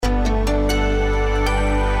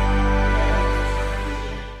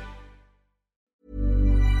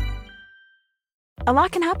A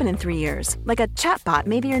lot can happen in 3 years, like a chatbot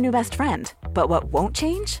may be your new best friend. But what won't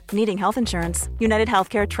change? Needing health insurance. United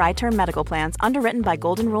Healthcare Tri-Term Medical Plans, underwritten by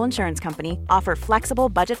Golden Rule Insurance Company, offer flexible,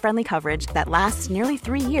 budget-friendly coverage that lasts nearly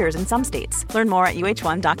 3 years in some states. Learn more at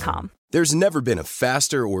uh1.com. There's never been a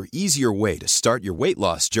faster or easier way to start your weight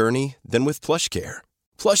loss journey than with PlushCare.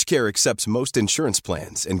 PlushCare accepts most insurance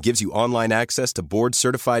plans and gives you online access to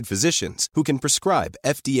board-certified physicians who can prescribe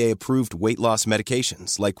FDA-approved weight loss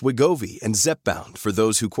medications like Wegovy and Zepbound for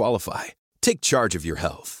those who qualify. Take charge of your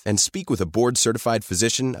health and speak with a board-certified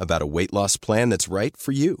physician about a weight loss plan that's right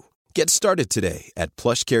for you. Get started today at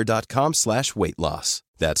plushcare.com/weight loss.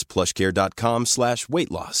 That's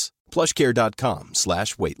plushcare.com/weight loss.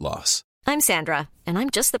 plushcare.com/weight loss. I'm Sandra, and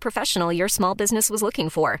I'm just the professional your small business was looking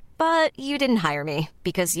for. But you didn't hire me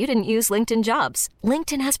because you didn't use LinkedIn Jobs.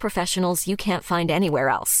 LinkedIn has professionals you can't find anywhere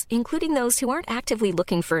else, including those who aren't actively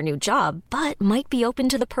looking for a new job, but might be open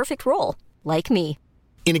to the perfect role, like me.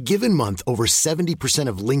 In a given month, over 70%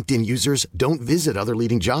 of LinkedIn users don't visit other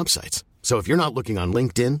leading job sites. So if you're not looking on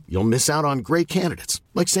LinkedIn, you'll miss out on great candidates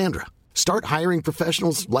like Sandra. Start hiring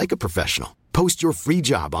professionals like a professional. Post your free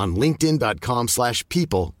job on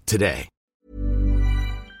linkedin.com/people today.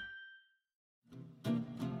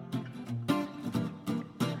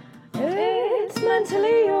 It's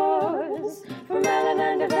mentally yours from Ellen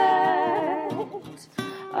and Yvette.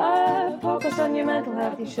 A focus on your mental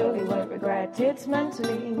health you surely won't regret. It's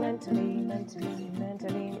mentally yours.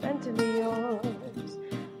 Mentally yours.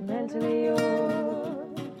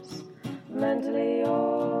 Mentally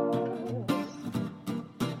yours.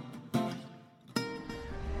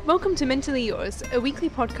 Welcome to Mentally Yours, a weekly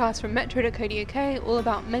podcast from metro.co.uk all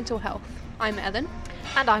about mental health. I'm Ellen.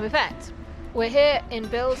 And I'm Yvette. We're here in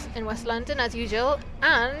Bill's in West London as usual,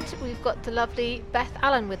 and we've got the lovely Beth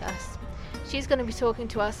Allen with us. She's going to be talking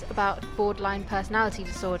to us about borderline personality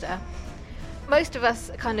disorder. Most of us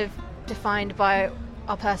are kind of defined by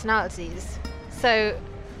our personalities. So,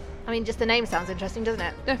 I mean, just the name sounds interesting, doesn't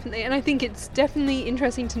it? Definitely, and I think it's definitely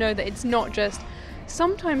interesting to know that it's not just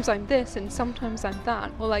sometimes I'm this and sometimes I'm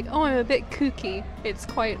that, or like, oh, I'm a bit kooky. It's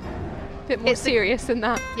quite a bit more serious than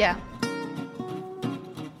that. Yeah.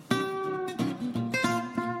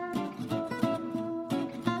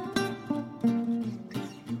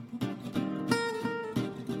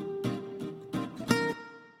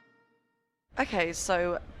 Okay,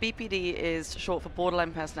 so BPD is short for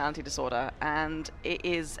borderline personality disorder, and it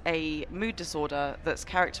is a mood disorder that's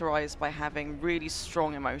characterized by having really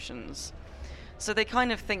strong emotions. So they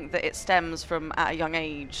kind of think that it stems from, at a young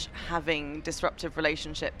age, having disruptive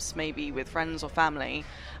relationships, maybe with friends or family,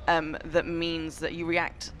 that means that you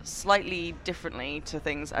react slightly differently to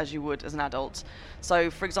things as you would as an adult. So,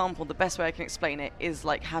 for example, the best way I can explain it is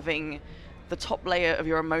like having the top layer of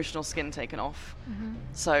your emotional skin taken off. Mm-hmm.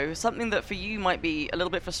 So something that for you might be a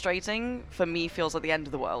little bit frustrating, for me feels like the end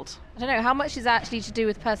of the world. I don't know, how much is that actually to do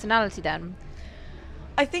with personality then?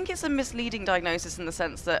 I think it's a misleading diagnosis in the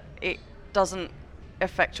sense that it doesn't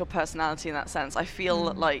affect your personality in that sense. I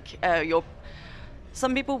feel like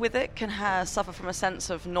some people with it can suffer from a sense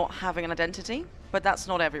of not having an identity, but that's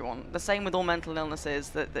not everyone. The same with all mental illnesses,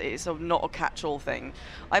 that it's not a catch-all thing.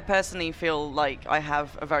 I personally feel like I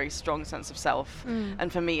have a very strong sense of self,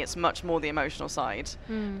 and for me it's much more the emotional side.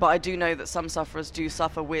 But I do know that some sufferers do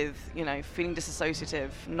suffer with, feeling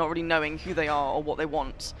disassociative, not really knowing who they are or what they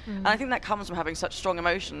want. And I think that comes from having such strong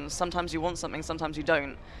emotions. Sometimes you want something, sometimes you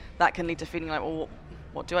don't. That can lead to feeling like, well,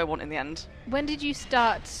 what do I want in the end? When did you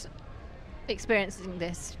start experiencing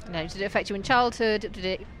this? Did it affect you in childhood? Did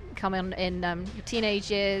it come in your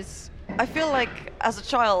teenage years? I feel like as a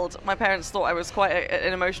child, my parents thought I was quite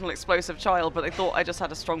an emotional, explosive child, but they thought I just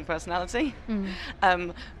had a strong personality.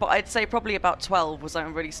 But I'd say probably about 12 was when I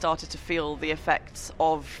really started to feel the effects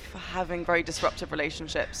of having very disruptive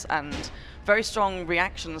relationships and very strong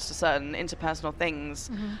reactions to certain interpersonal things.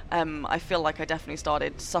 I feel like I definitely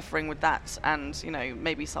started suffering with that and,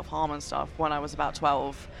 maybe self-harm and stuff when I was about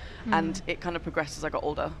 12. And it kind of progressed as I got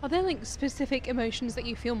older. Are there like specific emotions that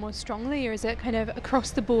you feel more strongly, or is it kind of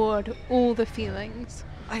across the board, all the feelings?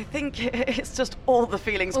 I think it's just all the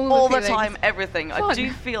feelings, all the time, everything. Fun. I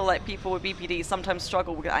do feel like people with BPD sometimes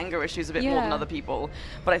struggle with anger issues a bit more than other people,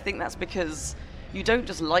 but I think that's because you don't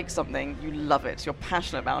just like something, you love it, you're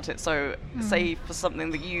passionate about it. So say for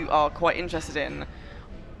something that you are quite interested in,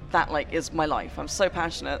 that like is my life. I'm so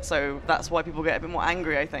passionate, so that's why people get a bit more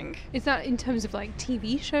angry, I think. Is that in terms of like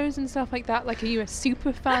TV shows and stuff like that? Like, are you a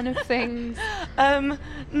super fan of things?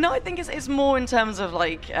 No, I think it's more in terms of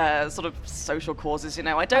like sort of social causes, you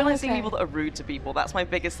know. I don't like seeing people that are rude to people. That's my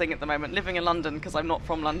biggest thing at the moment. Living in London, because I'm not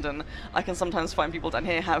from London, I can sometimes find people down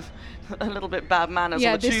here have a little bit bad manners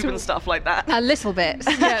on the tube and stuff like that. A little bit.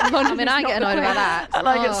 Yeah, I mean, I get annoyed about that. And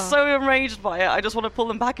I get so enraged by it. I just want to pull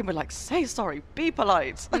them back and be like, say sorry, be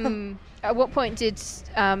polite. At what point did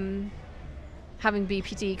having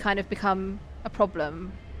BPD kind of become a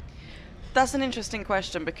problem? That's an interesting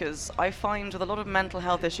question, because I find with a lot of mental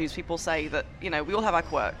health issues, people say that, you know, we all have our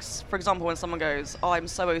quirks. For example, when someone goes, oh, I'm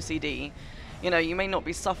so OCD, you know, you may not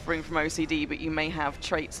be suffering from OCD, but you may have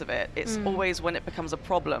traits of it. It's always when it becomes a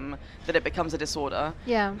problem that it becomes a disorder.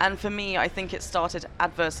 Yeah. And for me, I think it started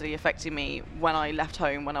adversely affecting me when I left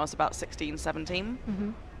home when I was about 16,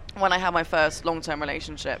 17. When I had my first long-term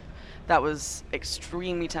relationship, that was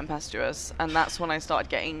extremely tempestuous, and that's when I started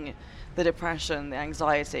getting the depression, the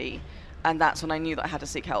anxiety, and that's when I knew that I had to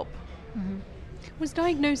seek help. Was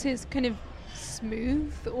diagnosis kind of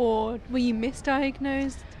smooth, or were you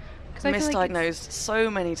misdiagnosed? Misdiagnosed so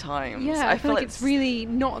many times. Yeah, I feel like it's really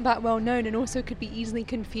not that well known, and also could be easily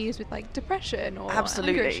confused with like depression or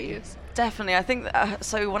anger issues. Definitely. I think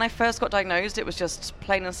so when I first got diagnosed, it was just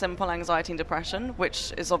plain and simple anxiety and depression,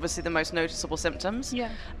 which is obviously the most noticeable symptoms. Yeah.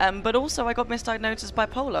 But also I got misdiagnosed as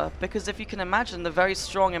bipolar, because if you can imagine, the very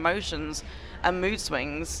strong emotions and mood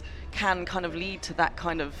swings can kind of lead to that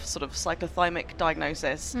kind of sort of cyclothymic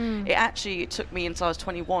diagnosis. It actually took me until I was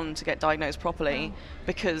 21 to get diagnosed properly,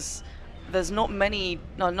 because there's not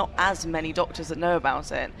as many doctors that know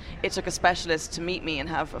about it. It took a specialist to meet me and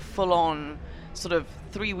have a full-on sort of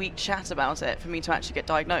 3-week chat about it for me to actually get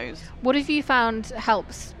diagnosed. What have you found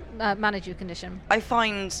helps manage your condition? I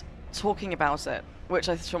find talking about it, which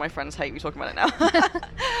I'm sure my friends hate me talking about it now.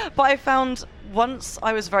 But I found once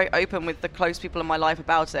I was very open with the close people in my life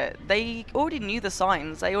about it, they already knew the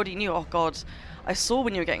signs. They already knew, oh God, I saw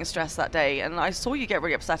when you were getting stressed that day, and I saw you get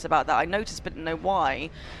really upset about that. I noticed but didn't know why.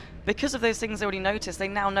 Because of those things they already noticed, they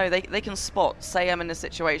now know they can spot, say I'm in a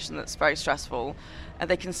situation that's very stressful, and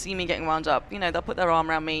they can see me getting wound up. You know, they'll put their arm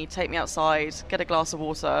around me, take me outside, get a glass of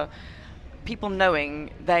water. People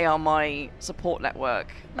knowing they are my support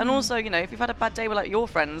network. And also, you know, if you've had a bad day with like your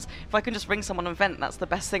friends, if I can just ring someone and vent, that's the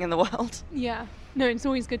best thing in the world. Yeah. No, it's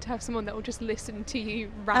always good to have someone that will just listen to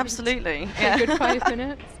you rant. Absolutely. For a good 5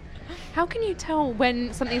 minutes. How can you tell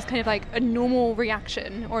when something's kind of like a normal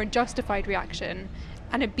reaction or a justified reaction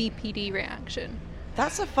and a BPD reaction?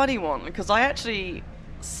 That's a funny one, because I actually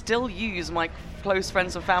still use my close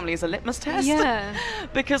friends and family as a litmus test. Yeah.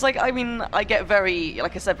 Because like, I mean, I get very,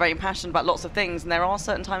 like I said, very impassioned about lots of things, and there are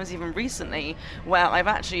certain times even recently where I've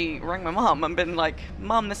actually rang my mum and been like,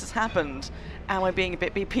 Mum, this has happened. Am I being a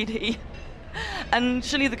bit BPD? And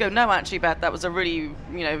she'll either go, no, actually, Beth, that was a really,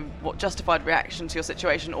 you know, justified reaction to your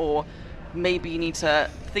situation, or maybe you need to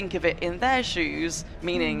think of it in their shoes,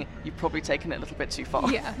 meaning you've probably taken it a little bit too far.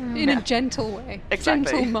 Yeah, in a gentle way.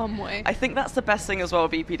 Exactly. Gentle mum way. I think that's the best thing as well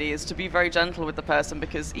with BPD, is to be very gentle with the person,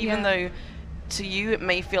 because even though to you it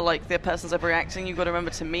may feel like the person's overreacting, you've got to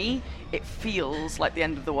remember, to me, it feels like the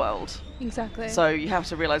end of the world. Exactly. So you have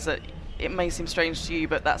to realise that it may seem strange to you,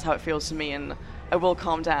 but that's how it feels to me, and I will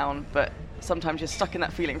calm down, but sometimes you're stuck in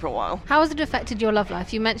that feeling for a while. How has it affected your love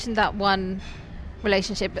life? You mentioned that one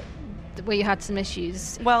relationship where you had some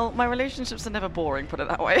issues. Well, my relationships are never boring, put it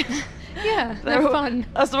that way. Yeah, they're fun.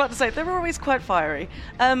 I was about to say, they were always quite fiery.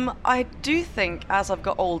 I do think as I've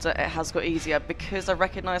got older, it has got easier, because I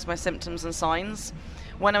recognise my symptoms and signs.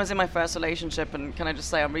 When I was in my first relationship, and can I just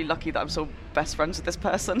say I'm really lucky that I'm still best friends with this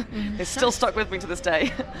person. It's still stuck with me to this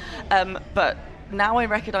day. But now I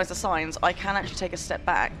recognise the signs, I can actually take a step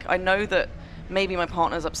back. I know that maybe my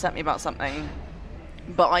partner's upset me about something,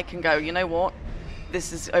 but I can go, you know what?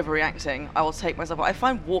 This is overreacting. I will take myself. I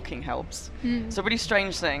find walking helps. It's a really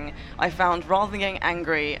strange thing. I found rather than getting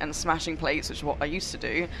angry and smashing plates, which is what I used to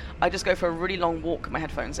do, I just go for a really long walk with my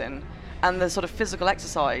headphones in. And the sort of physical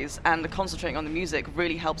exercise and the concentrating on the music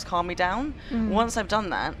really helps calm me down. Once I've done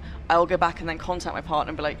that, I will go back and then contact my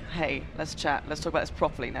partner and be like, hey, let's chat. Let's talk about this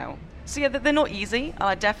properly now. So yeah, they're not easy, and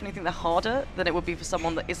I definitely think they're harder than it would be for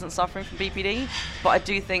someone that isn't suffering from BPD, but I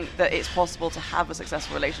do think that it's possible to have a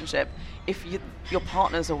successful relationship if your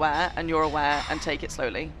partner's aware and you're aware, and take it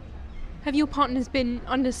slowly. Have your partners been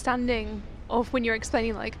understanding of when you're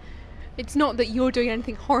explaining, like, it's not that you're doing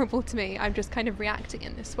anything horrible to me, I'm just kind of reacting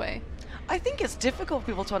in this way? I think it's difficult for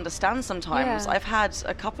people to understand sometimes. Yeah. I've had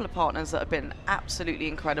a couple of partners that have been absolutely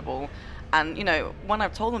incredible, And, you know, when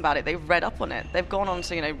I've told them about it, they've read up on it. They've gone on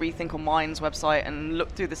to, you know, Rethink Online's website and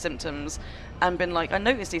looked through the symptoms and been like, I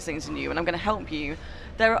noticed these things in you and I'm going to help you.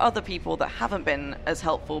 There are other people that haven't been as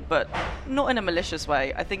helpful, but not in a malicious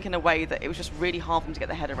way. I think in a way that it was just really hard for them to get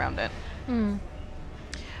their head around it.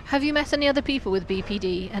 Have you met any other people with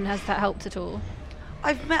BPD, and has that helped at all?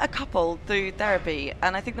 I've met a couple through therapy,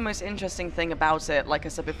 and I think the most interesting thing about it, like I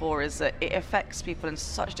said before, is that it affects people in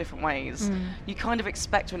such different ways. You kind of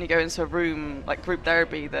expect when you go into a room like group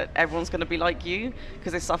therapy that everyone's going to be like you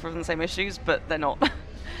because they suffer from the same issues, but they're not.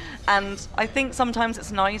 And I think sometimes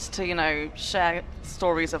it's nice to, you know, share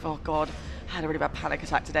stories of, oh God, I had a really bad panic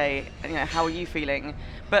attack today, and, you know, how are you feeling?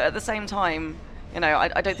 But at the same time, you know,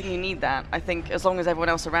 I don't think you need that. I think as long as everyone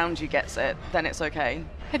else around you gets it, then it's okay.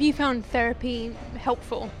 Have you found therapy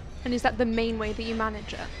helpful? And is that the main way that you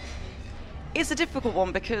manage it? It's a difficult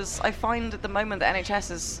one because I find at the moment the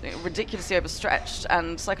NHS is ridiculously overstretched,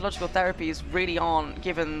 and psychological therapies really aren't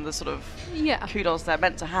given the sort of kudos they're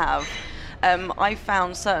meant to have. I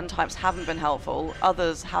found certain types haven't been helpful,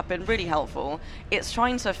 others have been really helpful. It's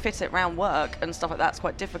trying to fit it around work and stuff like that's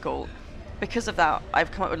quite difficult. Because of that, I've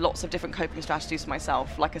come up with lots of different coping strategies for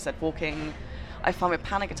myself. Like I said, walking. I find with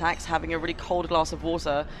panic attacks, having a really cold glass of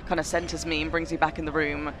water kind of centers me and brings me back in the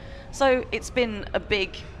room. So it's been a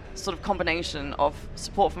big sort of combination of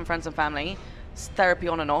support from friends and family, therapy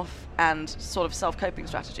on and off, and sort of self-coping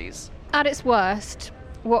strategies. At its worst,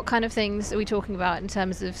 what kind of things are we talking about in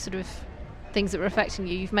terms of sort of things that were affecting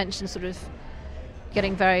you? You've mentioned sort of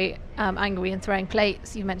getting very angry and throwing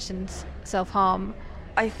plates. You mentioned self-harm.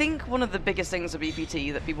 I think one of the biggest things of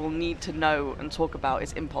BPT that people need to know and talk about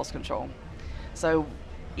is impulse control. So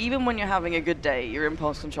even when you're having a good day, your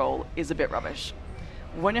impulse control is a bit rubbish.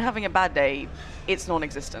 When you're having a bad day, it's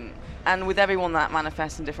non-existent. And with everyone that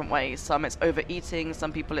manifests in different ways. Some it's overeating,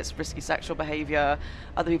 some people it's risky sexual behavior,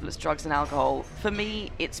 other people it's drugs and alcohol. For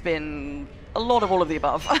me, it's been a lot of all of the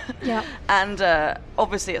above. Yeah. And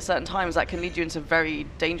obviously at certain times that can lead you into very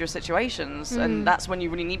dangerous situations. And that's when you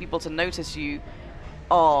really need people to notice you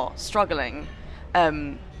are struggling.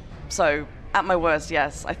 So at my worst,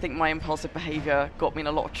 yes, I think my impulsive behavior got me in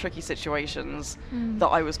a lot of tricky situations that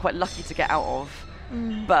I was quite lucky to get out of.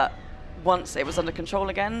 But once it was under control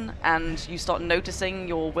again and you start noticing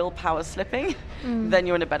your willpower slipping, then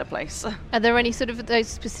you're in a better place. Are there any sort of those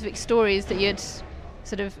specific stories that you'd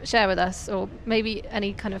sort of share with us, or maybe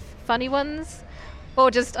any kind of funny ones? Or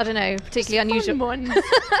just, I don't know, particularly unusual ones.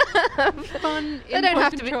 Fun. They don't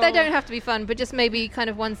have to be fun, but just maybe kind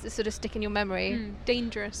of ones that sort of stick in your memory.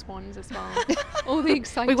 Dangerous ones as well. All the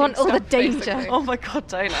exciting We want all the stuff, danger. basically. Oh my God,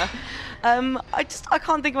 Dana. I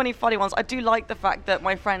can't think of any funny ones. I do like the fact that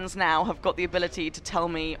my friends now have got the ability to tell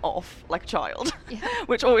me off like a child,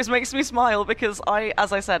 which always makes me smile because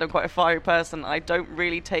as I said, I'm quite a fiery person. I don't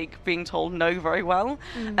really take being told no very well.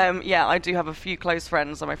 I do have a few close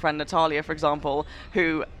friends, like my friend Natalia, for example,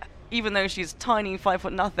 who, even though she's tiny,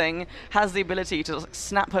 5'0", has the ability to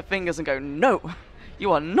snap her fingers and go, no,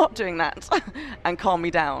 you are not doing that, and calm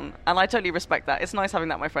me down. And I totally respect that. It's nice having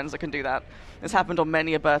that, my friends that can do that. It's happened on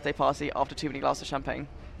many a birthday party after too many glasses of champagne.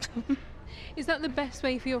 Is that the best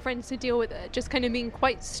way for your friends to deal with it? Just kind of being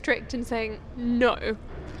quite strict and saying no?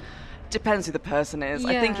 Depends who the person is.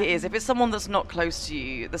 I think it is. If it's someone that's not close to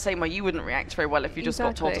you, the same way you wouldn't react very well if you just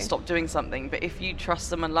got told to stop doing something. But if you trust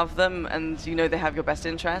them and love them and you know they have your best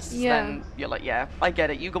interests, then you're like, yeah, I get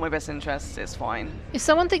it. You got my best interests. It's fine. If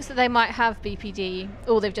someone thinks that they might have BPD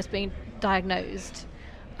or they've just been diagnosed,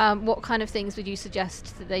 what kind of things would you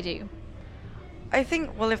suggest that they do? I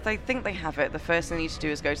think, well, if they think they have it, the first thing they need to do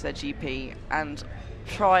is go to their GP and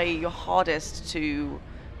try your hardest to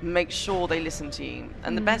make sure they listen to you.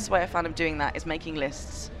 And the best way I found of doing that is making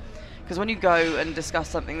lists. Because when you go and discuss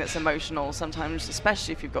something that's emotional, sometimes,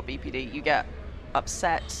 especially if you've got BPD, you get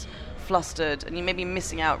upset, flustered, and you may be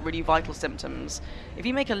missing out really vital symptoms. If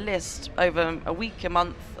you make a list over a week, a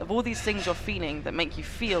month, of all these things you're feeling that make you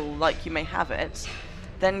feel like you may have it,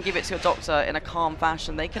 then give it to your doctor in a calm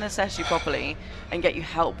fashion. They can assess you properly and get you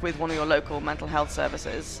help with one of your local mental health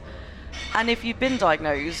services. And if you've been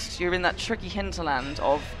diagnosed, you're in that tricky hinterland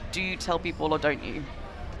of, do you tell people or don't you?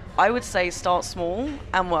 I would say start small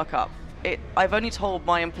and work up. I've only told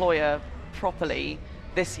my employer properly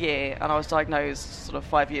this year, and I was diagnosed sort of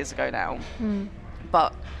 5 years ago now.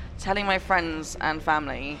 But telling my friends and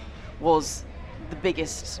family was the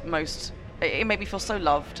biggest, it made me feel so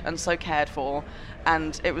loved and so cared for,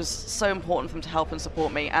 and it was so important for them to help and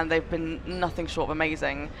support me, and they've been nothing short of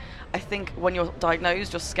amazing. I think when you're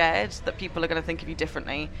diagnosed, you're scared that people are going to think of you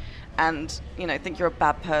differently and, think you're a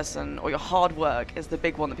bad person, or your hard work is the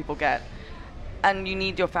big one that people get. And you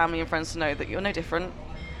need your family and friends to know that you're no different.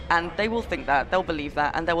 And they will think that, they'll believe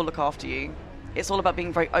that, and they will look after you. It's all about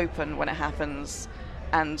being very open when it happens,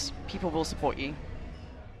 and people will support you.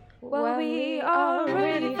 Well, we are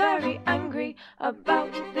really very angry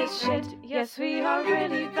about this shit. Yes, we are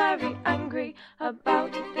really very angry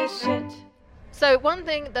about this shit. So one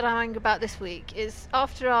thing that I'm angry about this week is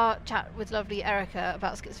after our chat with lovely Erica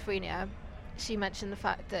about schizophrenia, she mentioned the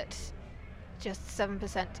fact that just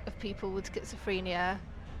 7% of people with schizophrenia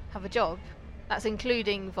have a job. That's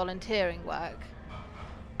including volunteering work.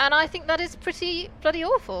 And I think that is pretty bloody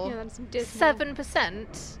awful. Yeah, that's dismal.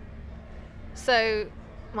 7%. So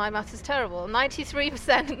my math is terrible.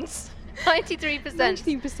 93%.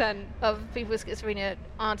 93% of people with schizophrenia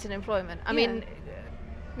aren't in employment. I mean,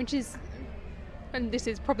 which is, and this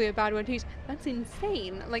is probably a bad word to use, that's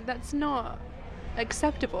insane. Like, that's not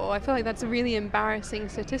acceptable. I feel like that's a really embarrassing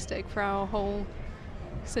statistic for our whole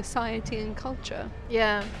society and culture.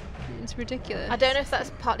 Yeah. It's ridiculous. I don't know if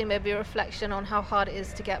that's partly maybe a reflection on how hard it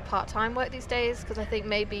is to get part-time work these days, because I think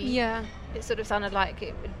maybe it sort of sounded like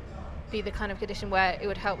it would be the kind of condition where it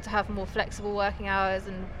would help to have more flexible working hours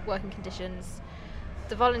and working conditions.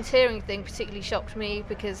 The volunteering thing particularly shocked me,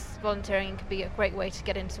 because volunteering can be a great way to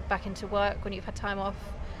get back into work when you've had time off.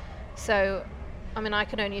 So, I mean, I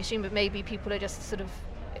can only assume that maybe people are just sort of,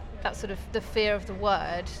 that's sort of the fear of the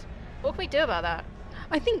word. What can we do about that?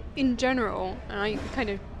 I think in general, and I kind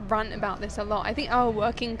of rant about this a lot, I think our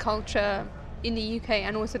working culture in the UK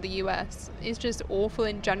and also the US is just awful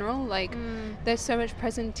in general. Like, there's so much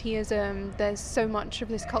presenteeism, there's so much of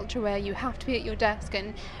this culture where you have to be at your desk,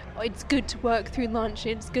 and it's good to work through lunch,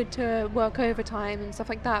 it's good to work overtime and stuff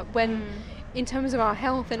like that, when in terms of our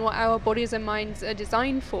health and what our bodies and minds are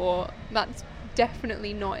designed for, that's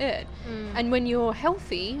definitely not it. And when you're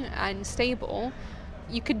healthy and stable,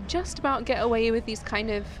 you could just about get away with these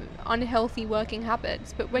kind of unhealthy working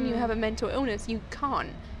habits, but when you have a mental illness, you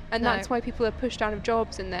can't. And that's why people are pushed out of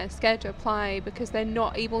jobs and they're scared to apply, because they're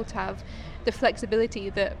not able to have the flexibility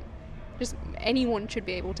that just anyone should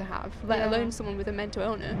be able to have, let alone someone with a mental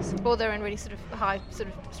illness. Or they're in really sort of high sort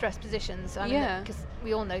of stress positions. I mean, because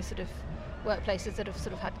we all know sort of workplaces that have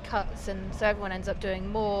sort of had cuts, and so everyone ends up doing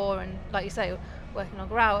more, and like you say, working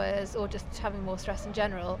longer hours or just having more stress in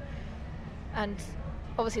general. And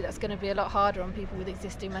obviously that's going to be a lot harder on people with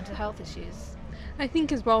existing mental health issues. I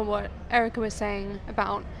think as well what Erica was saying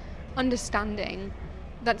about understanding,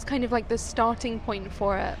 that's kind of like the starting point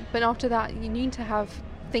for it, but after that you need to have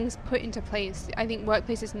things put into place. I think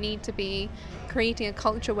workplaces need to be creating a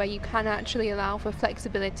culture where you can actually allow for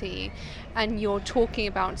flexibility, and you're talking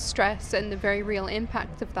about stress and the very real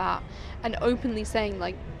impact of that, and openly saying,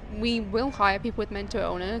 like, we will hire people with mental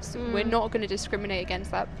illness. We're not going to discriminate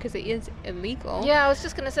against that because it is illegal. Yeah, I was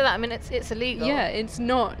just going to say that. I mean, it's illegal. Yeah, it's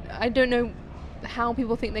not. I don't know how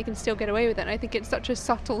people think they can still get away with it. And I think it's such a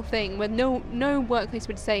subtle thing where no workplace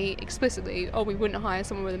would say explicitly, oh, we wouldn't hire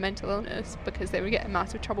someone with a mental illness, because they would get in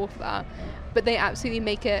massive trouble for that. But they absolutely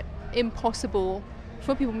make it impossible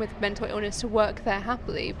for people with mental illness to work there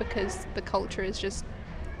happily, because the culture is just,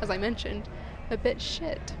 as I mentioned, a bit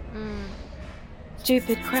shit.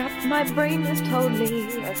 Stupid crap, my brain has told me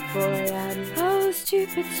at 4 a.m. Oh,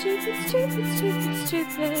 stupid.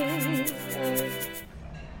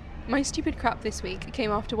 My stupid crap this week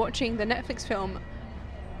came after watching the Netflix film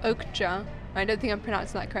Okja. I don't think I'm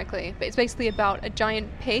pronouncing that correctly, but it's basically about a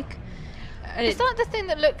giant pig. And is that the thing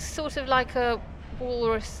that looks sort of like a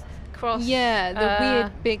walrus cross? Yeah, the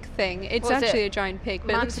weird big thing. It's actually a giant pig,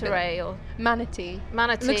 but manta ray or manatee.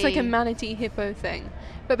 Manatee. It looks like a manatee hippo thing.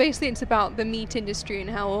 But basically it's about the meat industry and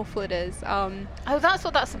how awful it is. Oh, that's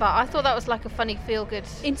what that's about. I thought that was like a funny feel-good...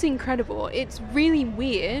 It's incredible. It's really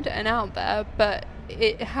weird and out there, but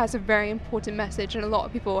it has a very important message, and a lot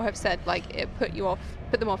of people have said, like, it put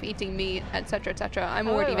them off eating meat, etc., etc. I'm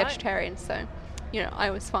already vegetarian, so, you know, I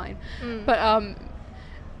was fine. But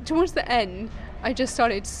towards the end, I just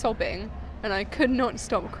started sobbing, and I could not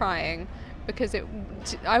stop crying, because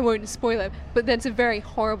I won't spoil it, but there's a very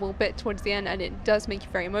horrible bit towards the end, and it does make you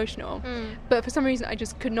very emotional. But for some reason, I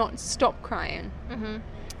just could not stop crying.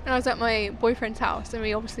 And I was at my boyfriend's house, and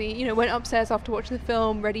we obviously, you know, went upstairs after watching the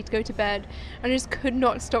film, ready to go to bed, and I just could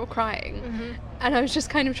not stop crying. And I was just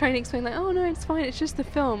kind of trying to explain, like, oh no, it's fine, it's just the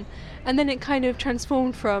film. And then it kind of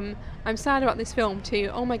transformed from, I'm sad about this film, to,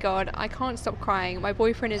 oh my god, I can't stop crying, my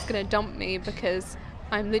boyfriend is going to dump me because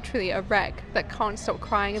I'm literally a wreck that can't stop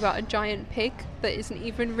crying about a giant pig that isn't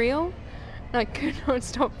even real. And I could not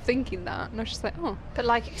stop thinking that. And I was just like, oh. But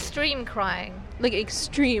like extreme crying? Like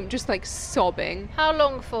extreme, just like sobbing. How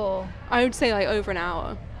long for? I would say like over an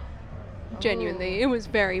hour. Genuinely. It was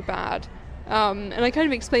very bad. And I kind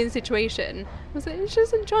of explained the situation. I was like, it's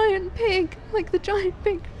just a giant pig, like the giant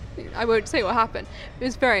pig. I won't say what happened. It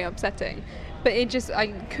was very upsetting. But I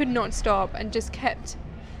could not stop and just kept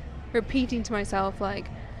repeating to myself, like,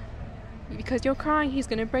 because you're crying, he's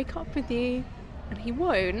going to break up with you. And he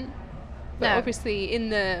won't. But obviously in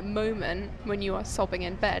the moment when you are sobbing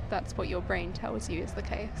in bed, that's what your brain tells you is the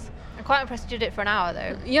case. I'm quite impressed you did it for an hour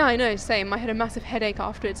though. Yeah, I know, same. I had a massive headache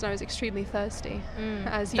afterwards and I was extremely thirsty,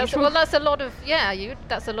 as usual. Well, that's a lot of,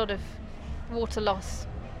 that's a lot of water loss.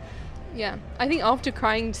 Yeah, I think after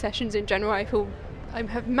crying sessions in general, I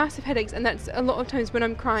have massive headaches, and that's a lot of times when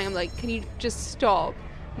I'm crying, I'm like, can you just stop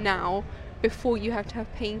now before you have to have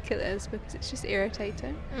painkillers, because it's just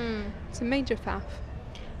irritating. It's a major faff.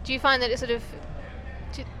 Do you find that it's sort of,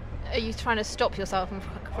 are you trying to stop yourself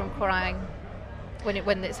from crying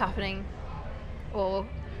when it's happening, or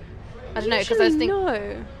I don't know? Because I was thinking,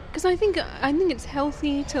 no, because I think it's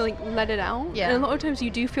healthy to like let it out. Yeah. And a lot of times you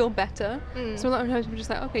do feel better. So a lot of times I'm just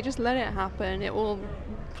like, okay, just let it happen. It will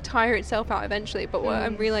tire itself out eventually. But what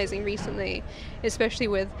I'm realizing recently, especially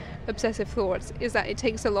with obsessive thoughts, is that it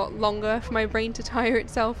takes a lot longer for my brain to tire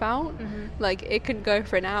itself out. Like it can go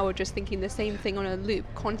for an hour just thinking the same thing on a loop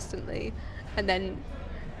constantly, and then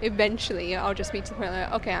eventually I'll just be to the point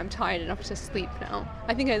like, okay, I'm tired enough to sleep now.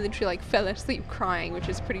 I think I literally like fell asleep crying, which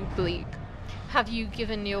is pretty bleak. Have you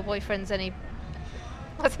given your boyfriends any...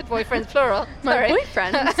 I said boyfriends plural. My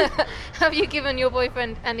boyfriends? Have you given your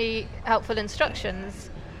boyfriend any helpful instructions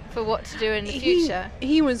for what to do in the future?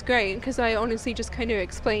 He was great, because I honestly just kind of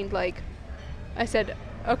explained, like, I said,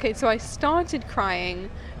 okay, so I started crying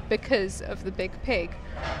because of the big pig,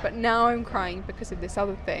 but now I'm crying because of this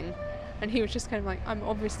other thing. And he was just kind of like, I'm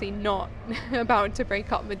obviously not about to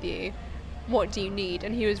break up with you. What do you need?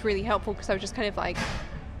 And he was really helpful, because I was just kind of like,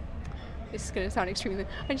 this is going to sound extremely,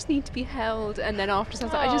 I just need to be held. And then after I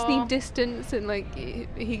was like, I just need distance. And like,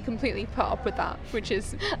 he completely put up with that, which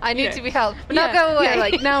is, I need to be held, but now go away. Yeah,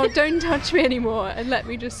 like, now don't touch me anymore and let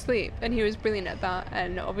me just sleep. And he was brilliant at that.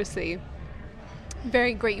 And obviously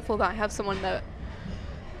very grateful that I have someone that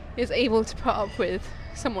is able to put up with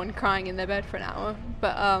someone crying in their bed for an hour.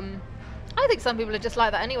 But I think some people are just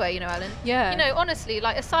like that anyway, Ellen. Yeah. Honestly,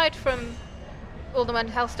 like, aside from all the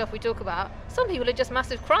mental health stuff we talk about, some people are just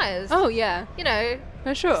massive criers. Oh yeah.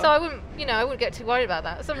 For sure. So I wouldn't get too worried about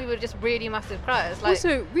that. Some people are just really massive criers. Like,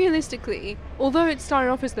 also, realistically, although it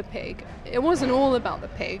started off as the pig, it wasn't all about the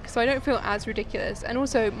pig, so I don't feel as ridiculous. And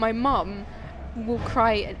also, my mum will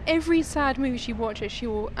cry at every sad movie she watches. She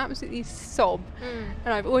will absolutely sob.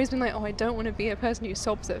 And I've always been like, oh, I don't want to be a person who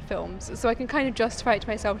sobs at films. So I can kind of justify it to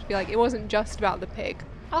myself to be like, it wasn't just about the pig.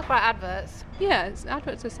 I'll cry at adverts. Yeah,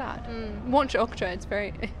 adverts are sad. Watch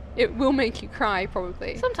Okja, it will make you cry,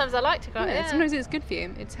 probably. Sometimes I like to cry. Yeah. Sometimes it's good for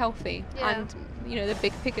you. It's healthy. Yeah. And, the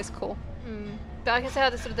big pig is cool. But I can see how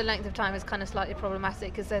the length of time is kind of slightly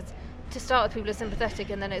problematic, because there's, to start with, people are sympathetic,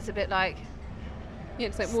 and then it's a bit like, yeah,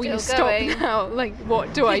 it's like, will you stop now? Like,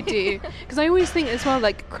 what do I do? Because I always think as well,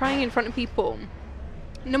 like, crying in front of people,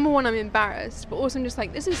 number one, I'm embarrassed, but also I'm just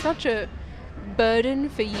like, this is such a burden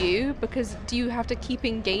for you, because do you have to keep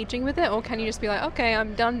engaging with it, or can you just be like, okay,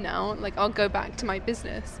 I'm done now, like, I'll go back to my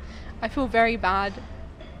business? I feel very bad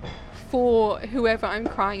for whoever I'm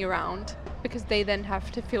crying around, because they then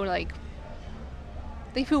have to feel like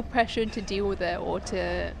they feel pressured to deal with it or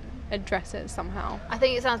to address it somehow. I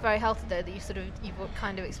think it sounds very healthy though, that you've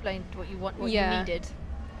kind of explained what you want, what you needed.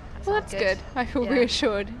 Well, that's good. I feel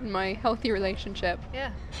reassured in my healthy relationship.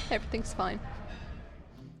 Yeah. Everything's fine.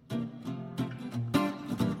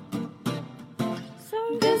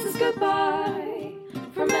 So this is goodbye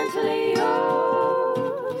from Mentally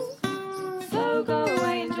Yours. So go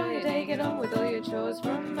away, enjoy your day, get on with all your chores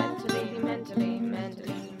from Mentally Yours.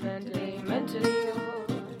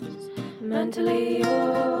 Mentally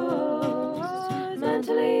Yours.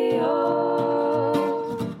 Mentally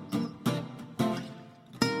Yours.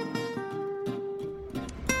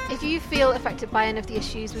 If you feel affected by any of the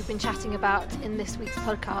issues we've been chatting about in this week's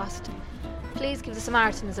podcast, please give the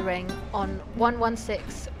Samaritans a ring on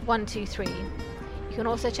 116 123. You can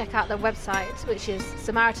also check out their website, which is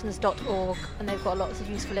samaritans.org, and they've got lots of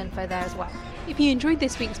useful info there as well. If you enjoyed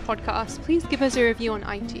this week's podcast, please give us a review on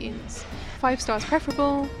iTunes. 5 stars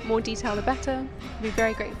preferable, more detail the better. We'd be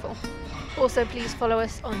very grateful. Also, please follow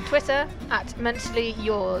us on Twitter at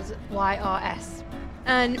MentallyYoursYRS.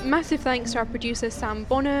 And massive thanks to our producer Sam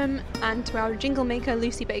Bonham and to our jingle maker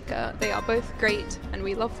Lucy Baker. They are both great and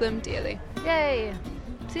we love them dearly. Yay!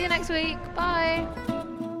 See you next week. Bye!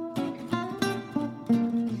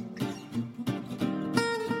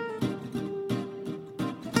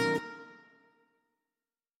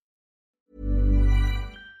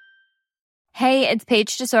 Hey, it's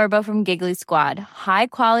Paige DeSorbo from Giggly Squad. High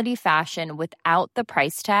quality fashion without the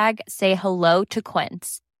price tag. Say hello to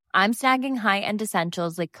Quince. I'm snagging high-end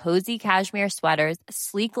essentials like cozy cashmere sweaters,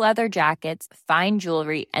 sleek leather jackets, fine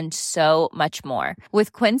jewelry, and so much more.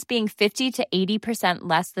 With Quince being 50 to 80%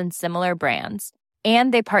 less than similar brands.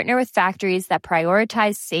 And they partner with factories that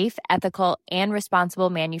prioritize safe, ethical, and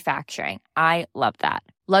responsible manufacturing. I love that.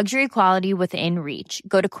 Luxury quality within reach.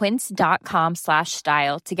 Go to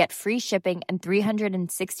quince.com/style to get free shipping and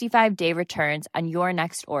 365-day returns on your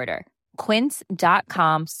next order.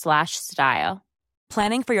 Quince.com/style.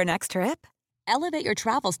 Planning for your next trip? Elevate your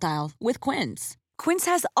travel style with Quince. Quince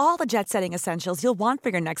has all the jet-setting essentials you'll want for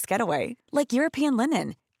your next getaway, like European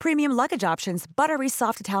linen, premium luggage options, buttery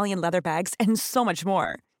soft Italian leather bags, and so much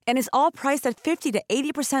more. And is all priced at 50 to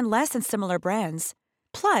 80% less than similar brands.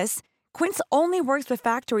 Plus, Quince only works with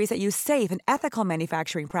factories that use safe and ethical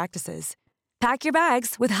manufacturing practices. Pack your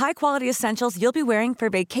bags with high-quality essentials you'll be wearing for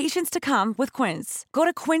vacations to come with Quince. Go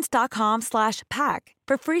to quince.com/pack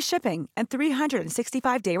for free shipping and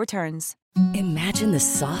 365-day returns. Imagine the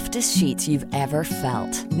softest sheets you've ever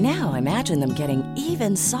felt. Now imagine them getting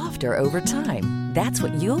even softer over time. That's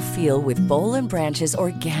what you'll feel with Boll & Branch's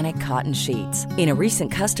organic cotton sheets. In a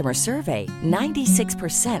recent customer survey,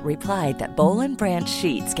 96% replied that Boll & Branch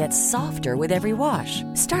sheets get softer with every wash.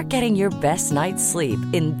 Start getting your best night's sleep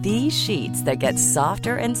in these sheets that get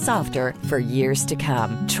softer and softer for years to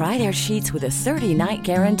come. Try their sheets with a 30-night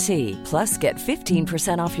guarantee. Plus, get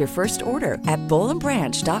 15% off your first order at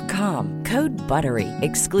bollandbranch.com. Code BUTTERY.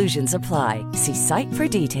 Exclusions apply. See site for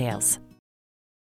details.